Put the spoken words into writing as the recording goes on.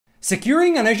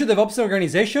Securing an Azure DevOps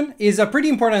organization is a pretty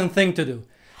important thing to do.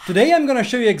 Today I'm going to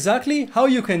show you exactly how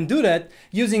you can do that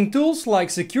using tools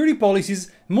like security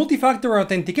policies, multi-factor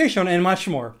authentication, and much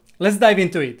more. Let's dive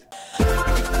into it.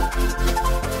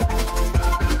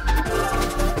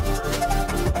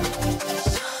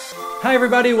 Hi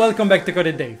everybody, welcome back to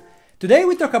CoderDave. Today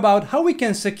we talk about how we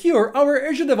can secure our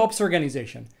Azure DevOps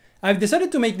organization. I've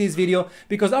decided to make this video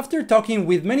because after talking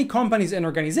with many companies and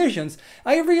organizations,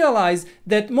 I realized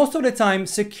that most of the time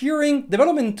securing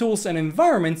development tools and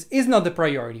environments is not the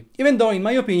priority, even though in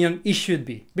my opinion it should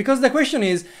be. Because the question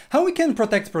is how we can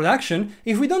protect production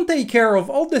if we don't take care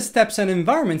of all the steps and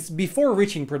environments before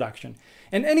reaching production.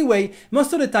 And anyway,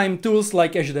 most of the time tools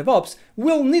like Azure DevOps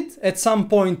will need at some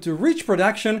point to reach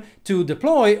production, to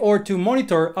deploy or to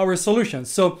monitor our solutions.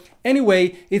 So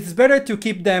anyway, it's better to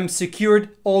keep them secured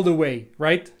all the way,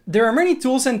 right? There are many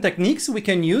tools and techniques we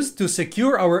can use to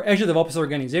secure our Azure DevOps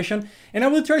organization, and I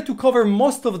will try to cover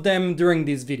most of them during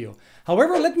this video.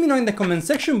 However, let me know in the comment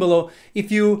section below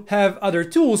if you have other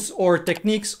tools or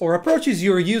techniques or approaches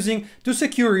you're using to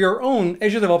secure your own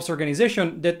Azure DevOps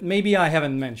organization that maybe I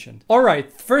haven't mentioned.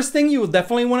 Alright, first thing you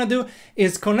definitely want to do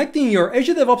is connecting your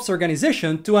Azure DevOps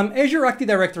organization to an Azure Active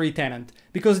Directory tenant,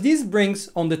 because this brings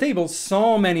on the table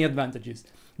so many advantages.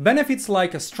 Benefits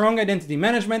like a strong identity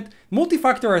management,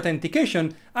 multi-factor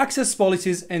authentication, access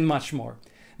policies, and much more.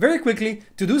 Very quickly,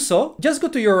 to do so, just go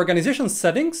to your organization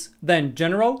settings, then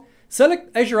General,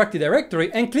 select Azure Active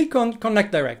Directory and click on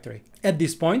Connect Directory. At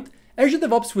this point, Azure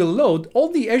DevOps will load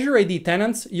all the Azure AD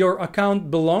tenants your account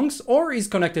belongs or is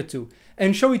connected to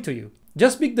and show it to you.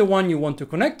 Just pick the one you want to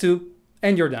connect to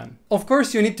and you're done. Of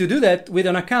course, you need to do that with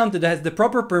an account that has the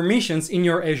proper permissions in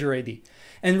your Azure AD.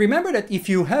 And remember that if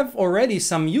you have already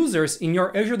some users in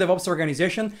your Azure DevOps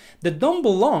organization that don't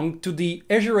belong to the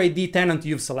Azure AD tenant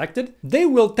you've selected, they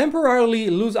will temporarily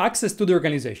lose access to the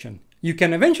organization. You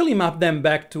can eventually map them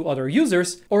back to other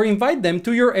users or invite them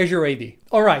to your Azure AD.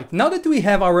 Alright, now that we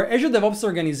have our Azure DevOps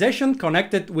organization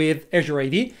connected with Azure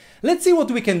AD, let's see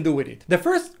what we can do with it. The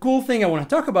first cool thing I want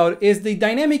to talk about is the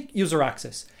dynamic user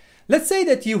access. Let's say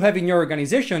that you have in your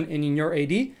organization and in your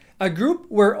AD a group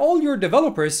where all your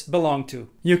developers belong to.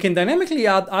 You can dynamically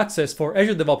add access for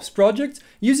Azure DevOps projects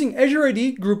using Azure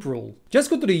AD group rule.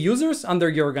 Just go to the users under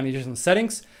your organization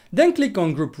settings, then click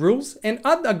on group rules and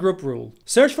add a group rule.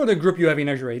 Search for the group you have in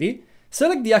Azure AD,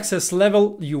 select the access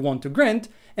level you want to grant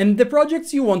and the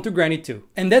projects you want to grant it to.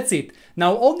 And that's it.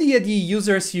 Now all the AD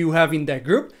users you have in that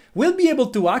group will be able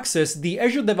to access the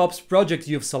Azure DevOps project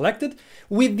you've selected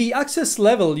with the access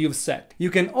level you've set.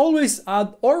 You can always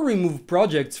add or remove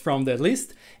projects from that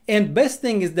list, and best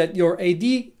thing is that your AD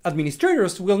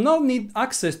administrators will not need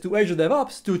access to Azure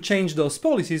DevOps to change those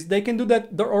policies. They can do that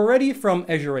already from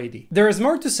Azure AD. There is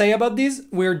more to say about this.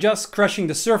 We're just scratching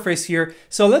the surface here.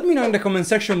 So let me know in the comment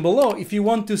section below if you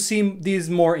want to see this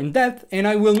more in depth, and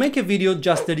I will make a video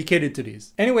just dedicated to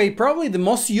this. Anyway, probably the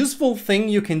most useful thing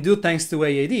you can do thanks to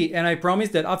AAD, and I promise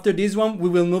that after this one we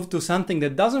will move to something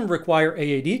that doesn't require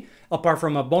AAD, apart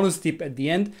from a bonus tip at the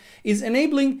end, is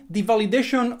enabling the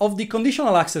validation of the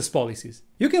conditional access policies.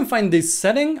 You can find this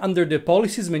setting under the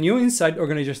Policies menu inside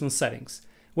Organization Settings.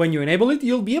 When you enable it,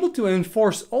 you'll be able to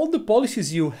enforce all the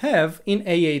policies you have in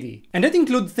AAD. And that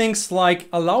includes things like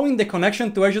allowing the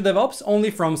connection to Azure DevOps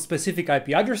only from specific IP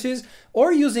addresses,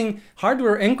 or using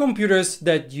hardware and computers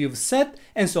that you've set,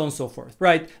 and so on and so forth.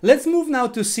 Right, let's move now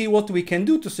to see what we can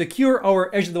do to secure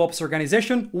our Azure DevOps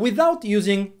organization without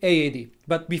using AAD.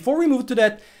 But before we move to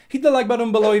that, hit the like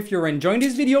button below if you're enjoying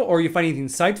this video or you find it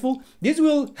insightful. This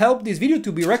will help this video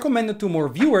to be recommended to more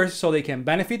viewers so they can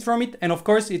benefit from it, and of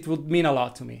course it would mean a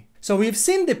lot to me. So we've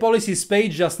seen the policies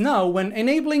page just now when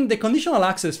enabling the conditional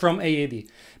access from AAD,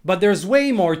 but there's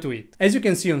way more to it. As you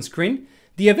can see on screen,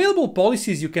 the available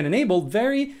policies you can enable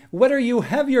vary whether you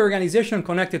have your organization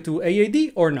connected to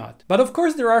AAD or not. But of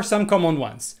course there are some common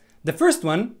ones. The first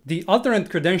one, the alternate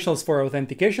credentials for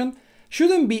authentication,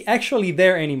 shouldn't be actually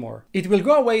there anymore. It will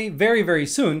go away very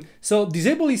soon, so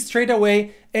disable it straight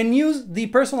away and use the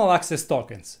personal access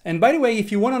tokens. And by the way, if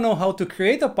you want to know how to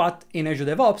create a path in Azure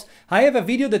DevOps, I have a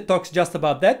video that talks just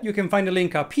about that. You can find the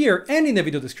link up here and in the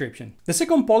video description. The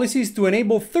second policy is to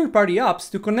enable third-party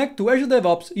apps to connect to Azure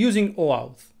DevOps using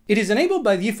OAuth. It is enabled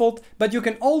by default, but you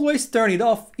can always turn it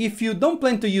off if you don't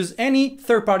plan to use any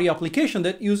third-party application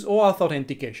that use OAuth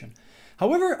authentication.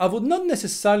 However, I would not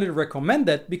necessarily recommend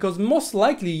that because most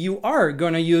likely you are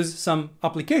going to use some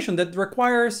application that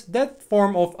requires that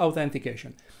form of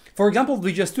authentication. For example,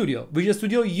 Visual Studio. Visual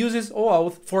Studio uses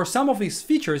OAuth for some of its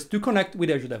features to connect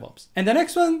with Azure DevOps. And the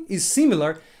next one is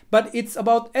similar, but it's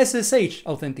about SSH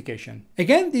authentication.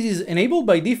 Again, this is enabled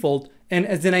by default And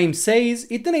as the name says,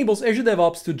 it enables Azure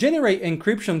DevOps to generate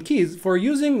encryption keys for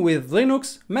using with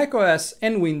Linux, macOS,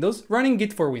 and Windows running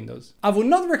Git for Windows. I would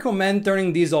not recommend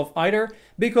turning these off either,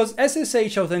 because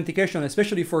SSH authentication,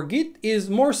 especially for Git, is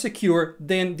more secure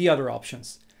than the other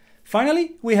options.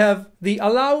 Finally, we have the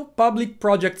Allow Public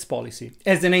Projects policy.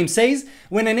 As the name says,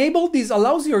 when enabled, this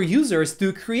allows your users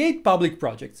to create public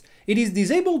projects. It is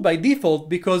disabled by default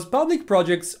because public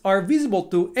projects are visible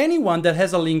to anyone that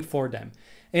has a link for them.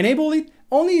 Enable it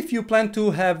only if you plan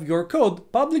to have your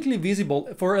code publicly visible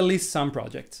for at least some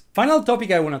projects. Final topic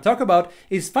I want to talk about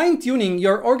is fine-tuning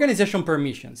your organization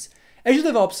permissions. Azure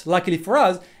DevOps, luckily for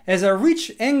us, has a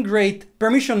rich and great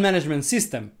permission management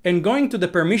system, and going to the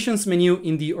permissions menu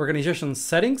in the organization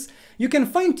settings, you can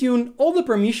fine-tune all the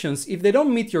permissions if they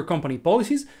don't meet your company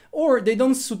policies or they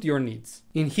don't suit your needs.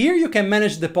 In here, you can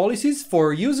manage the policies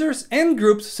for users and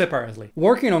groups separately.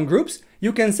 Working on groups,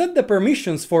 you can set the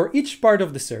permissions for each part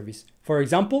of the service. For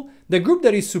example, the group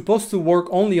that is supposed to work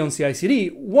only on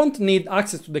CI/CD won't need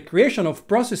access to the creation of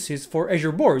processes for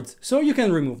Azure boards, so you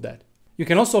can remove that. You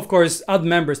can also, of course, add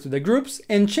members to the groups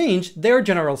and change their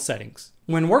general settings.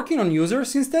 When working on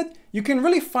users instead, you can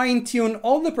really fine-tune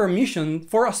all the permissions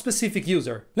for a specific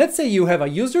user. Let's say you have a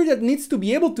user that needs to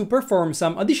be able to perform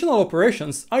some additional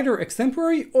operations, either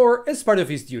extemporary or as part of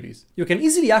his duties. You can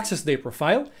easily access their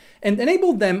profile and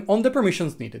enable them on the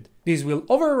permissions needed. This will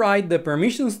override the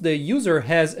permissions the user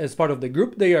has as part of the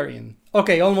group they are in.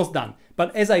 Okay, almost done.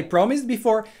 But as I promised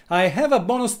before, I have a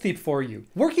bonus tip for you.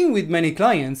 Working with many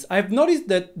clients, I've noticed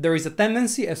that there is a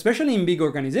tendency, especially in big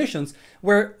organizations,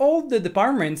 where all the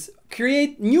departments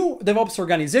create new DevOps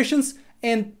organizations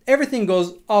and everything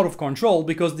goes out of control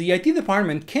because the IT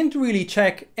department can't really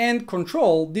check and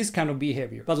control this kind of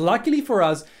behavior. But luckily for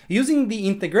us, using the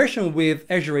integration with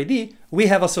Azure AD, we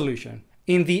have a solution.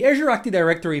 In the Azure Active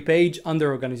Directory page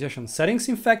under Organization Settings,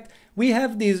 in fact, we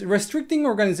have this restricting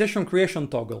organization creation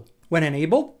toggle. When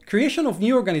enabled, creation of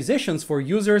new organizations for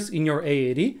users in your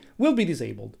AAD will be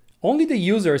disabled. Only the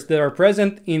users that are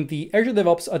present in the Azure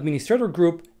DevOps Administrator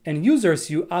group and users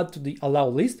you add to the Allow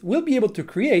list will be able to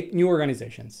create new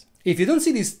organizations. If you don't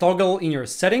see this toggle in your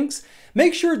settings,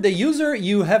 make sure the user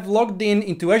you have logged in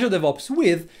into Azure DevOps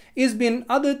with is being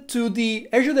added to the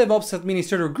Azure DevOps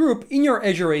Administrator group in your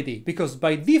Azure AD, because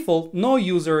by default, no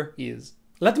user is.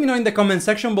 Let me know in the comment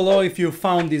section below if you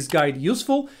found this guide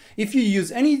useful, if you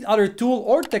use any other tool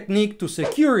or technique to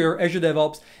secure your Azure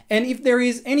DevOps, and if there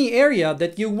is any area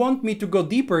that you want me to go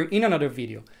deeper in another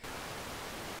video.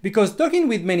 Because talking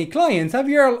with many clients,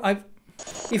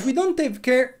 if we don't take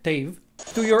care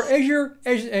to your Azure,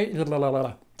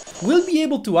 we'll be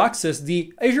able to access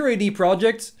the Azure AD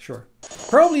projects, sure.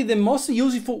 Probably the most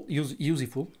useful,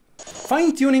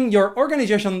 fine-tuning your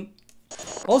organization.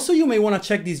 Also, you may want to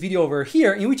check this video over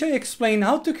here in which I explain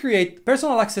how to create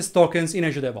personal access tokens in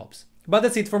Azure DevOps. But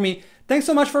that's it for me. Thanks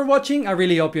so much for watching. I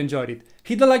really hope you enjoyed it.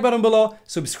 Hit the like button below,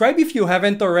 subscribe if you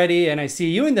haven't already, and I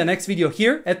see you in the next video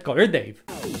here at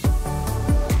CoderDave.